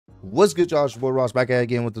What's good, y'all? It's your boy Ross back at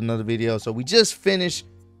again with another video. So we just finished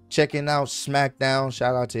checking out SmackDown.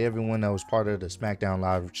 Shout out to everyone that was part of the SmackDown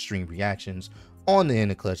live stream reactions on the In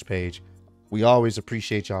the Clutch page. We always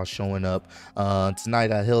appreciate y'all showing up.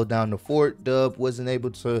 Tonight I held down the fort. Dub wasn't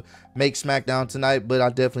able to make SmackDown tonight, but I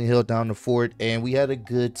definitely held down the fort and we had a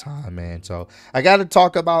good time, man. So I got to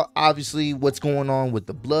talk about obviously what's going on with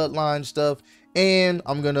the bloodline stuff. And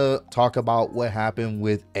I'm going to talk about what happened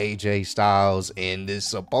with AJ Styles and this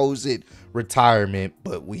supposed retirement,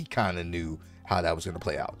 but we kind of knew how that was going to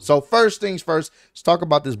play out. So first things first, let's talk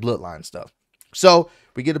about this bloodline stuff. So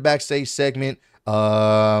we get a backstage segment.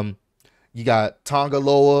 You got Tonga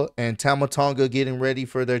Loa and Tama Tonga getting ready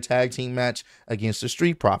for their tag team match against the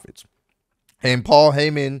Street Profits. And Paul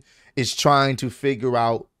Heyman is trying to figure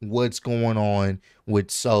out what's going on with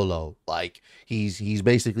Solo. Like he's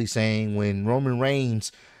basically saying when Roman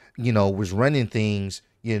Reigns, was running things,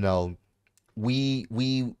 we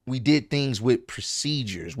did things with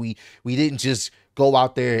procedures. We didn't just go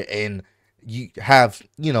out there and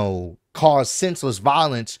cause senseless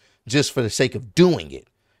violence just for the sake of doing it.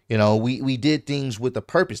 We did things with a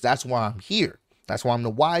purpose. That's why I'm here. That's why I'm the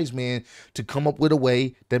wise man to come up with a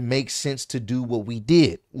way that makes sense to do what we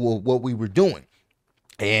did, or what we were doing.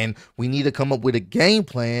 And we need to come up with a game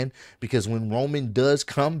plan because when Roman does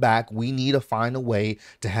come back, we need to find a way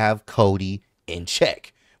to have Cody in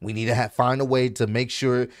check. We need to find a way to make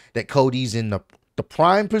sure that Cody's in the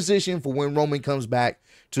prime position for when Roman comes back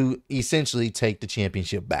to essentially take the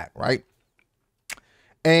championship back, right?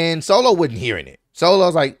 And Solo wasn't hearing it.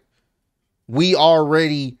 Solo's like, we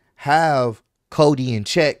already have Cody in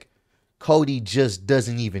check. Cody just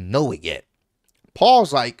doesn't even know it yet.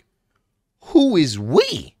 Paul's like, who is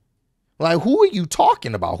we? Like, who are you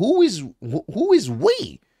talking about? Who is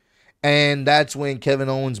we? And that's when Kevin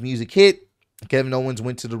Owens' music hit. Kevin Owens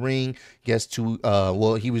went to the ring,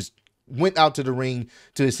 went out to the ring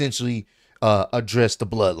to essentially address the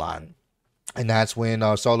bloodline. And that's when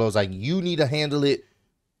Solo's like, you need to handle it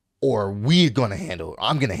or we're going to handle it.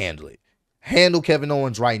 I'm going to handle it. Handle Kevin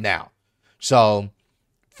Owens right now. So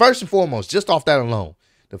first and foremost, just off that alone,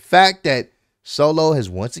 the fact that Solo has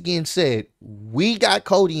once again said, we got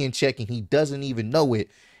Cody in check and he doesn't even know it.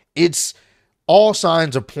 It's all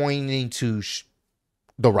signs are pointing to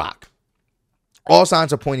The Rock. All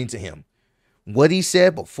signs are pointing to him. What he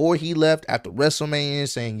said before he left after WrestleMania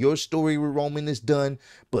saying your story with Roman is done,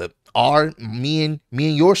 but me and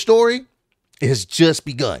your story has just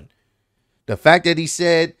begun. The fact that he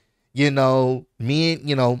said, I'm going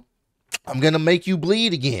to make you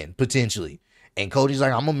bleed again, potentially. And Cody's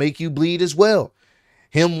like, I'm going to make you bleed as well.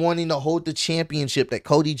 Him wanting to hold the championship that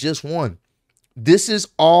Cody just won. This is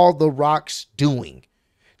all The Rock's doing.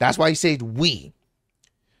 That's why he said we.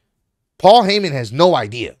 Paul Heyman has no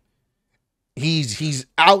idea. He's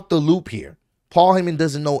out the loop here. Paul Heyman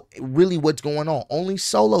doesn't know really what's going on. Only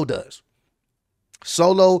Solo does.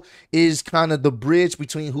 Solo is kind of the bridge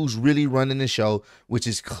between who's really running the show, which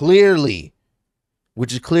is clearly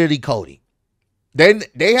Cody.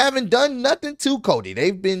 They haven't done nothing to Cody.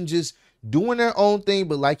 They've been just doing their own thing.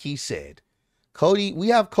 But like he said, we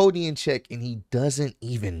have Cody in check and he doesn't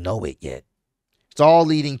even know it yet. It's all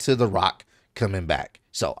leading to The Rock coming back.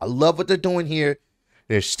 So I love what they're doing here.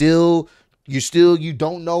 You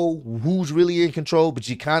don't know who's really in control, but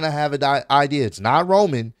you kind of have an idea. It's not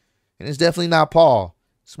Roman. And it's definitely not Paul.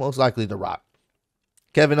 It's most likely The Rock.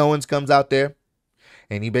 Kevin Owens comes out there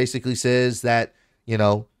and he basically says that,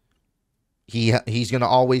 he's going to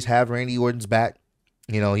always have Randy Orton's back.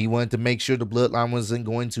 He wanted to make sure the bloodline wasn't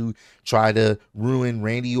going to try to ruin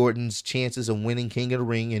Randy Orton's chances of winning King of the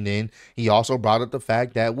Ring. And then he also brought up the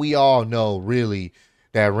fact that we all know really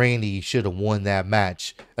that Randy should have won that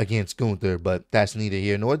match against Gunther, but that's neither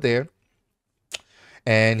here nor there.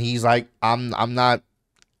 And he's like, I'm not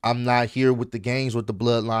here with the games with the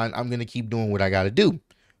bloodline. I'm going to keep doing what I got to do.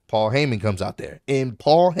 Paul Heyman comes out there. And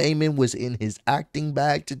Paul Heyman was in his acting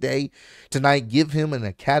bag tonight. Give him an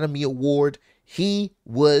Academy Award. He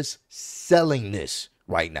was selling this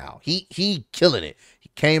right now. He killing it. He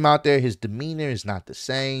came out there. His demeanor is not the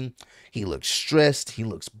same. He looks stressed. He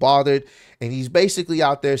looks bothered. And he's basically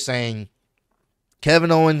out there saying,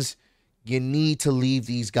 Kevin Owens, you need to leave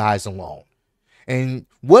these guys alone. And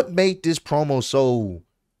what made this promo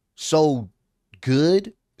so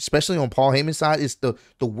good, especially on Paul Heyman's side, is the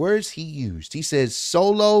words he used. He said,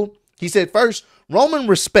 Solo, he said, first, Roman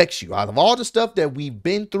respects you. Out of all the stuff that we've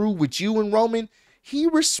been through with you and Roman, he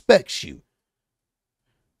respects you.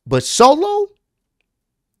 But Solo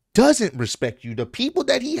doesn't respect you. The people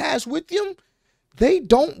that he has with him, they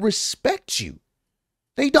don't respect you.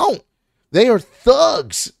 They don't. They are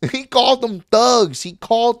thugs. He called them thugs. He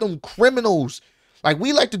called them criminals. Like,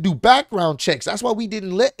 we like to do background checks. That's why we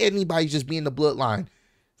didn't let anybody just be in the bloodline.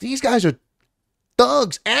 These guys are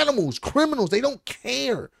thugs, animals, criminals. They don't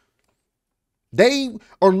care. They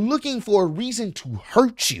are looking for a reason to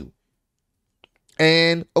hurt you.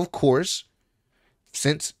 And of course,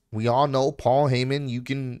 since we all know Paul Heyman,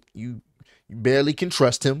 you barely can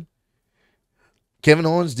trust him. Kevin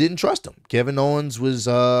Owens didn't trust him. Kevin Owens was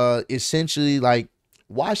essentially like,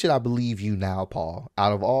 why should I believe you now, Paul?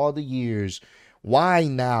 Out of all the years, why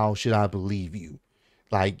now should I believe you?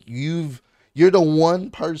 Like, you're the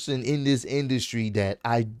one person in this industry that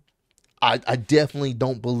I definitely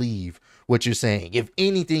don't believe what you're saying. If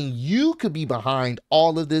anything, you could be behind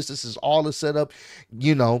all of this. This is all a setup.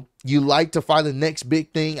 You know, you like to find the next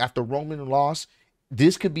big thing after Roman lost.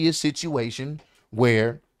 This could be a situation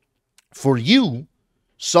where, for you,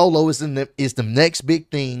 Solo is the next big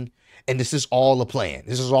thing, and this is all a plan.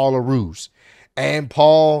 This is all a ruse. And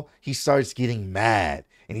Paul, he starts getting mad,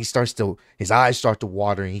 and his eyes start to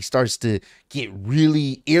water, and he starts to get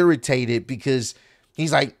really irritated because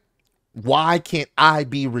he's like, why can't I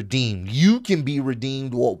be redeemed? You can be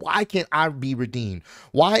redeemed. Well, why can't I be redeemed?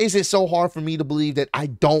 Why is it so hard for me to believe that I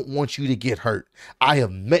don't want you to get hurt? I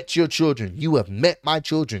have met your children. You have met my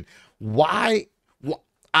children. Why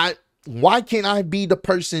can't I be the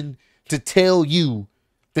person to tell you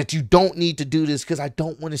that you don't need to do this because I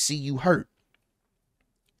don't want to see you hurt?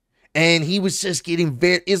 And he was just getting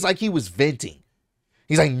it's like he was venting.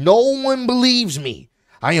 He's like, no one believes me.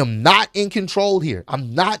 I am not in control here.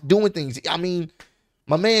 I'm not doing things. I mean,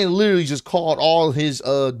 my man literally just called all his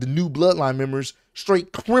the new bloodline members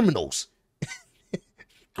straight criminals.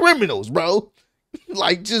 Criminals, bro.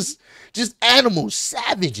 Like, just animals,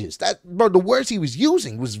 savages. That, bro, the words he was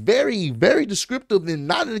using was very, very descriptive and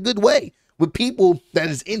not in a good way with people that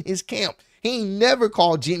is in his camp. He ain't never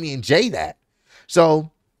called Jimmy and Jay that.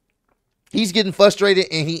 So he's getting frustrated,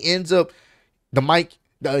 and he ends up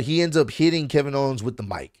hitting Kevin Owens with the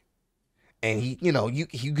mic. And he,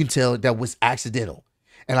 you can tell that was accidental.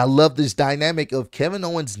 And I love this dynamic of Kevin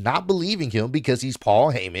Owens not believing him because he's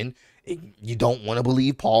Paul Heyman. You don't want to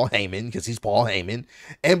believe Paul Heyman because he's Paul Heyman.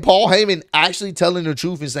 And Paul Heyman actually telling the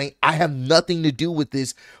truth and saying, I have nothing to do with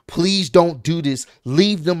this. Please don't do this.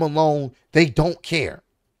 Leave them alone. They don't care.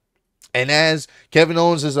 And as Kevin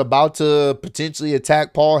Owens is about to potentially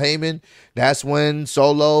attack Paul Heyman, that's when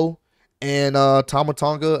Solo and Tama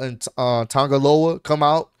Tonga and Tonga Loa come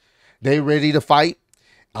out. They ready to fight.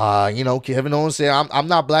 Kevin Owens said, I'm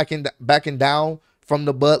not backing down from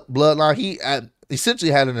the bloodline. He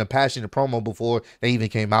essentially had an impassioned promo before they even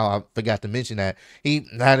came out. I forgot to mention that. He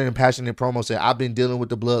had an impassioned promo, said, I've been dealing with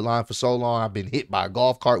the bloodline for so long. I've been hit by a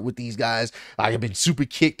golf cart with these guys. I have been super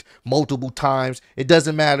kicked multiple times. It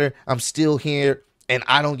doesn't matter. I'm still here, and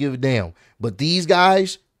I don't give a damn. But these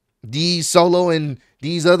guys, these Solo and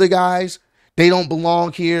these other guys, they don't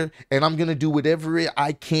belong here, and I'm going to do whatever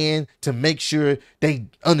I can to make sure they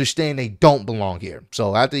understand they don't belong here.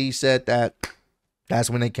 So after he said that, that's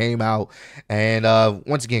when they came out. And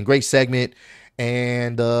once again, great segment.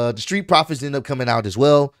 And the Street Profits ended up coming out as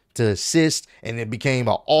well to assist, and it became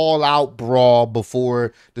an all-out brawl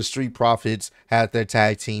before the Street Profits had their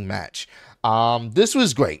tag team match. This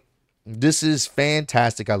was great. This is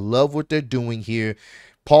fantastic. I love what they're doing here.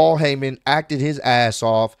 Paul Heyman acted his ass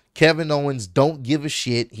off. Kevin Owens don't give a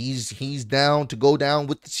shit. He's down to go down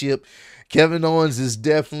with the ship. Kevin Owens is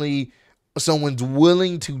definitely someone's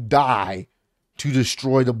willing to die to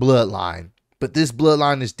destroy the bloodline. But this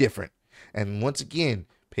bloodline is different. And once again,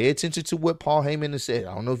 pay attention to what Paul Heyman has said.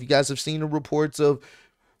 I don't know if you guys have seen the reports of,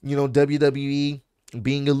 WWE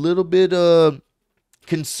being a little bit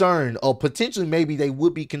concerned, or potentially maybe they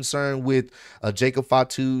would be concerned with Jacob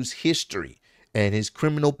Fatu's history and his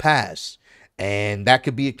criminal past. And that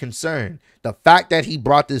could be a concern. The fact that he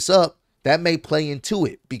brought this up, that may play into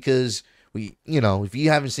it, because if you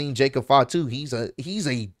haven't seen Jacob Fatu, he's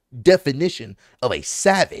a definition of a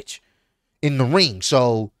savage in the ring.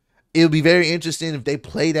 So it'll be very interesting if they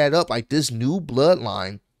play that up. Like, this new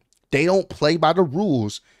bloodline, they don't play by the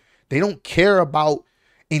rules. They don't care about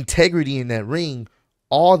integrity in that ring.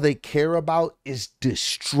 All they care about is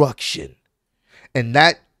destruction. And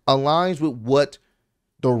that aligns with what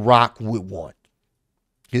The Rock would want.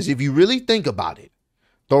 Because if you really think about it,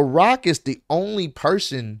 The Rock is the only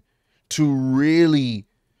person to really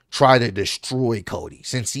try to destroy Cody,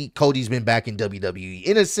 since Cody's been back in WWE,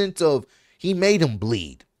 in a sense of he made him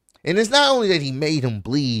bleed. And it's not only that he made him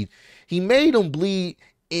bleed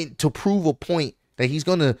to prove a point that he's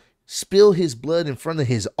going to spill his blood in front of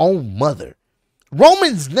his own mother.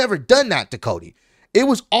 Roman's never done that to Cody. It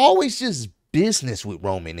was always just business with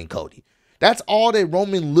Roman and Cody. That's all that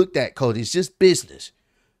Roman looked at Cody. It's just business.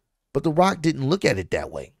 But The Rock didn't look at it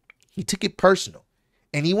that way. He took it personal.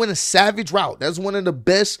 And he went a savage route. That's one of the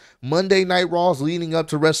best Monday Night Raws leading up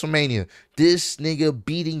to WrestleMania. This nigga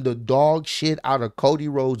beating the dog shit out of Cody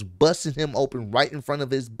Rhodes, busting him open right in front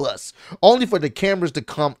of his bus. Only for the cameras to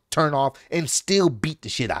come turn off and still beat the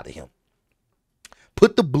shit out of him.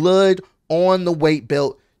 Put the blood on the weight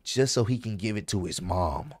belt just so he can give it to his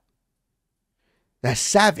mom. That's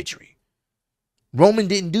savagery. Roman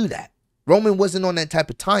didn't do that. Roman wasn't on that type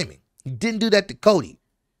of timing. He didn't do that to Cody.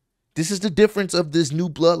 This is the difference of this new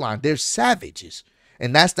bloodline. They're savages.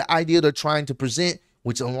 And that's the idea they're trying to present,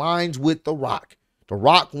 which aligns with The Rock. The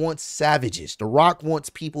Rock wants savages. The Rock wants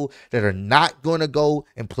people that are not going to go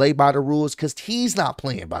and play by the rules because he's not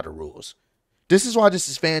playing by the rules. This is why this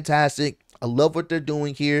is fantastic. I love what they're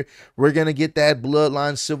doing here. We're going to get that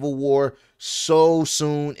bloodline civil war so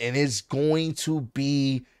soon, and it's going to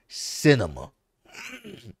be cinema.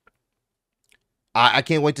 I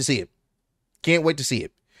can't wait to see it. Can't wait to see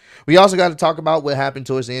it. We also got to talk about what happened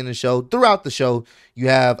towards the end of the show. Throughout the show, you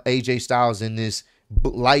have AJ Styles in this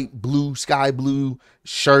light blue, sky blue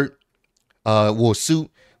shirt,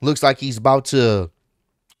 suit. Looks like he's about to,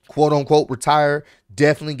 quote unquote, retire.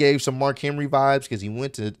 Definitely gave some Mark Henry vibes because he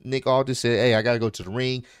went to Nick Aldis, said, hey, I got to go to the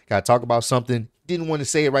ring. Got to talk about something. Didn't want to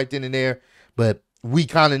say it right then and there, but we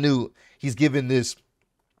kind of knew he's giving this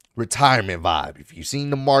retirement vibe. If you've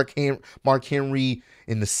seen the Mark Henry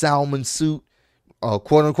in the salmon suit,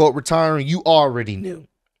 quote unquote, retiring, you already knew.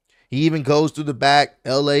 He even goes through the back.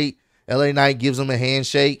 LA Knight gives him a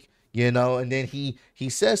handshake, and then he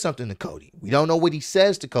says something to Cody. We don't know what he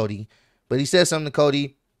says to Cody, but he says something to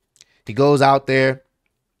Cody. He goes out there.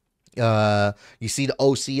 You see the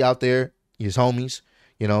OC out there, his homies,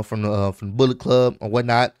 from the Bullet Club or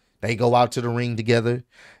whatnot. They go out to the ring together,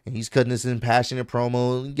 and he's cutting this impassionate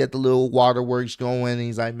promo. You get the little waterworks going, and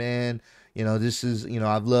he's like, man, this is,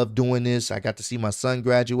 I've loved doing this. I got to see my son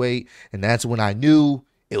graduate, and that's when I knew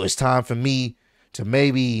it was time for me to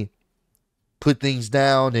maybe put things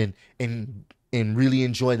down and really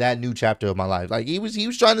enjoy that new chapter of my life. Like he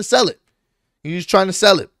was trying to sell it. He was trying to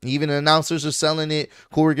sell it. Even the announcers are selling it.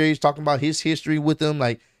 Corey Graves talking about his history with them.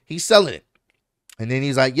 Like, he's selling it. And then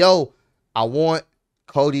he's like, yo, I want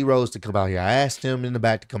Cody Rhodes to come out here. I asked him in the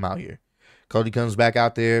back to come out here. Cody comes back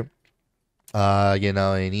out there,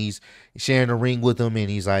 and he's sharing the ring with him.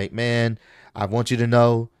 And he's like, man, I want you to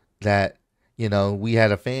know that, we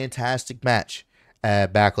had a fantastic match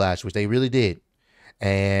at Backlash, which they really did.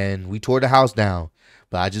 And we tore the house down.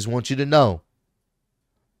 But I just want you to know,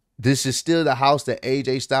 this is still the house that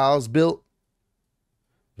AJ Styles built.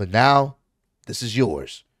 But now, this is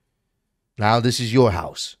yours. Now, this is your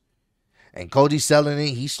house. And Cody's selling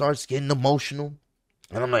it. He starts getting emotional.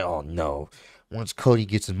 And I'm like, oh, no. Once Cody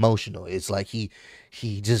gets emotional, it's like he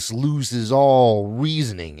just loses all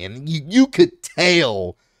reasoning. And you could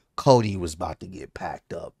tell Cody was about to get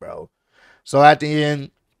packed up, bro. So at the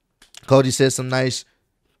end, Cody says some nice,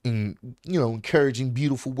 encouraging,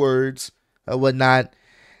 beautiful words or whatnot.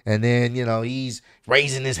 And then, he's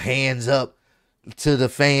raising his hands up to the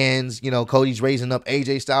fans. Cody's raising up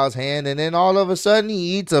AJ Styles' hand. And then all of a sudden,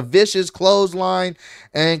 he eats a vicious clothesline.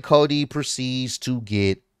 And Cody proceeds to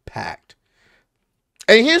get packed.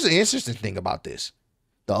 And here's the interesting thing about this.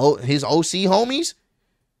 His OC homies,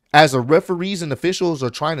 as the referees and officials are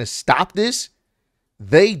trying to stop this,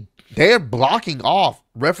 they're blocking off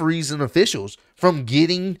referees and officials from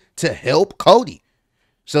getting to help Cody.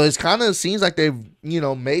 So it's kind of seems like they've,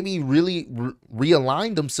 maybe really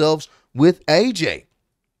realigned themselves with AJ.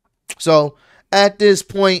 So at this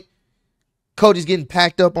point, Cody's getting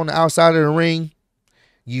packed up on the outside of the ring.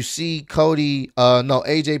 You see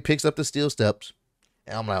AJ picks up the steel steps.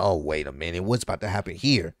 And I'm like, oh, wait a minute. What's about to happen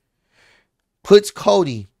here? Puts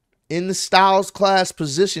Cody in the Styles Class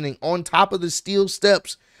positioning on top of the steel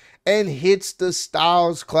steps and hits the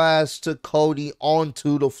Styles Class to Cody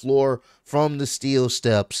onto the floor from the steel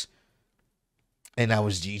steps. And that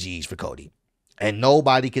was GG's for Cody. And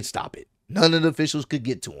nobody could stop it. None of the officials could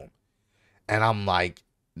get to him. And I'm like,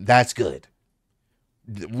 that's good.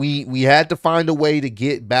 We had to find a way to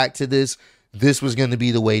get back to this. This was going to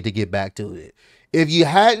be the way to get back to it. If you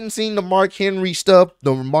hadn't seen the Mark Henry stuff,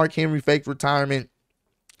 the Mark Henry fake retirement,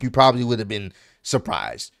 you probably would have been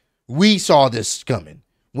surprised. We saw this coming.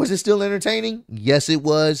 Was it still entertaining? Yes, it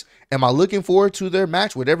was. Am I looking forward to their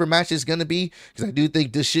match, whatever match it's going to be? Because I do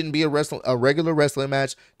think this shouldn't be a regular wrestling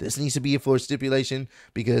match. This needs to be for a stipulation.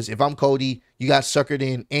 Because if I'm Cody, you got suckered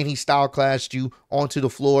in and he style clashed you onto the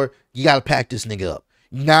floor. You got to pack this nigga up.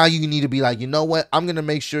 Now you need to be like, you know what? I'm going to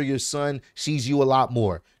make sure your son sees you a lot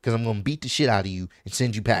more because I'm going to beat the shit out of you and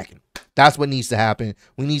send you packing. That's what needs to happen.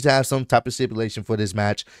 We need to have some type of stipulation for this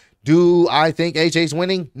match. Do I think AJ's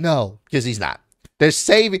winning? No, because he's not. They're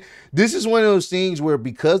saving. This is one of those things where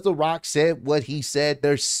because The Rock said what he said,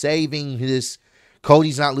 they're saving this.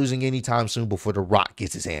 Cody's not losing anytime soon before The Rock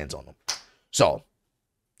gets his hands on him. So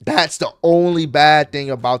that's the only bad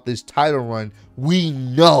thing about this title run. We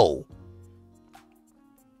know.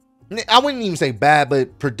 I wouldn't even say bad,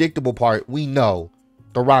 but predictable part. We know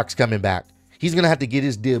The Rock's coming back. He's going to have to get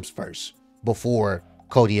his dibs first before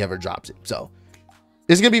Cody ever drops it. So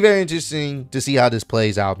it's going to be very interesting to see how this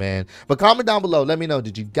plays out, man. But comment down below. Let me know.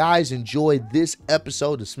 Did you guys enjoy this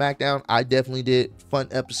episode of SmackDown? I definitely did. Fun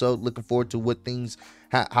episode. Looking forward to what things,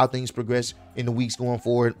 how things progress in the weeks going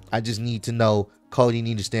forward. I just need to know Cody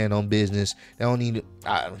need to stand on business. They don't need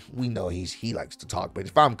to, we know he likes to talk, but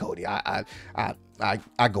if I'm Cody, I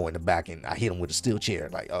go in the back and I hit him with a steel chair.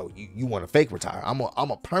 Like, oh, you want to fake retire? I'm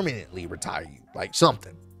a permanently retire you. Like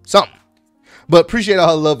something. But appreciate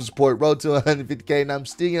all the love and support. Road to 150K, and I'm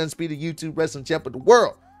still undisputed YouTube wrestling champ of the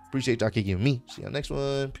world. Appreciate y'all kicking with me. See y'all next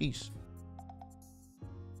one. Peace.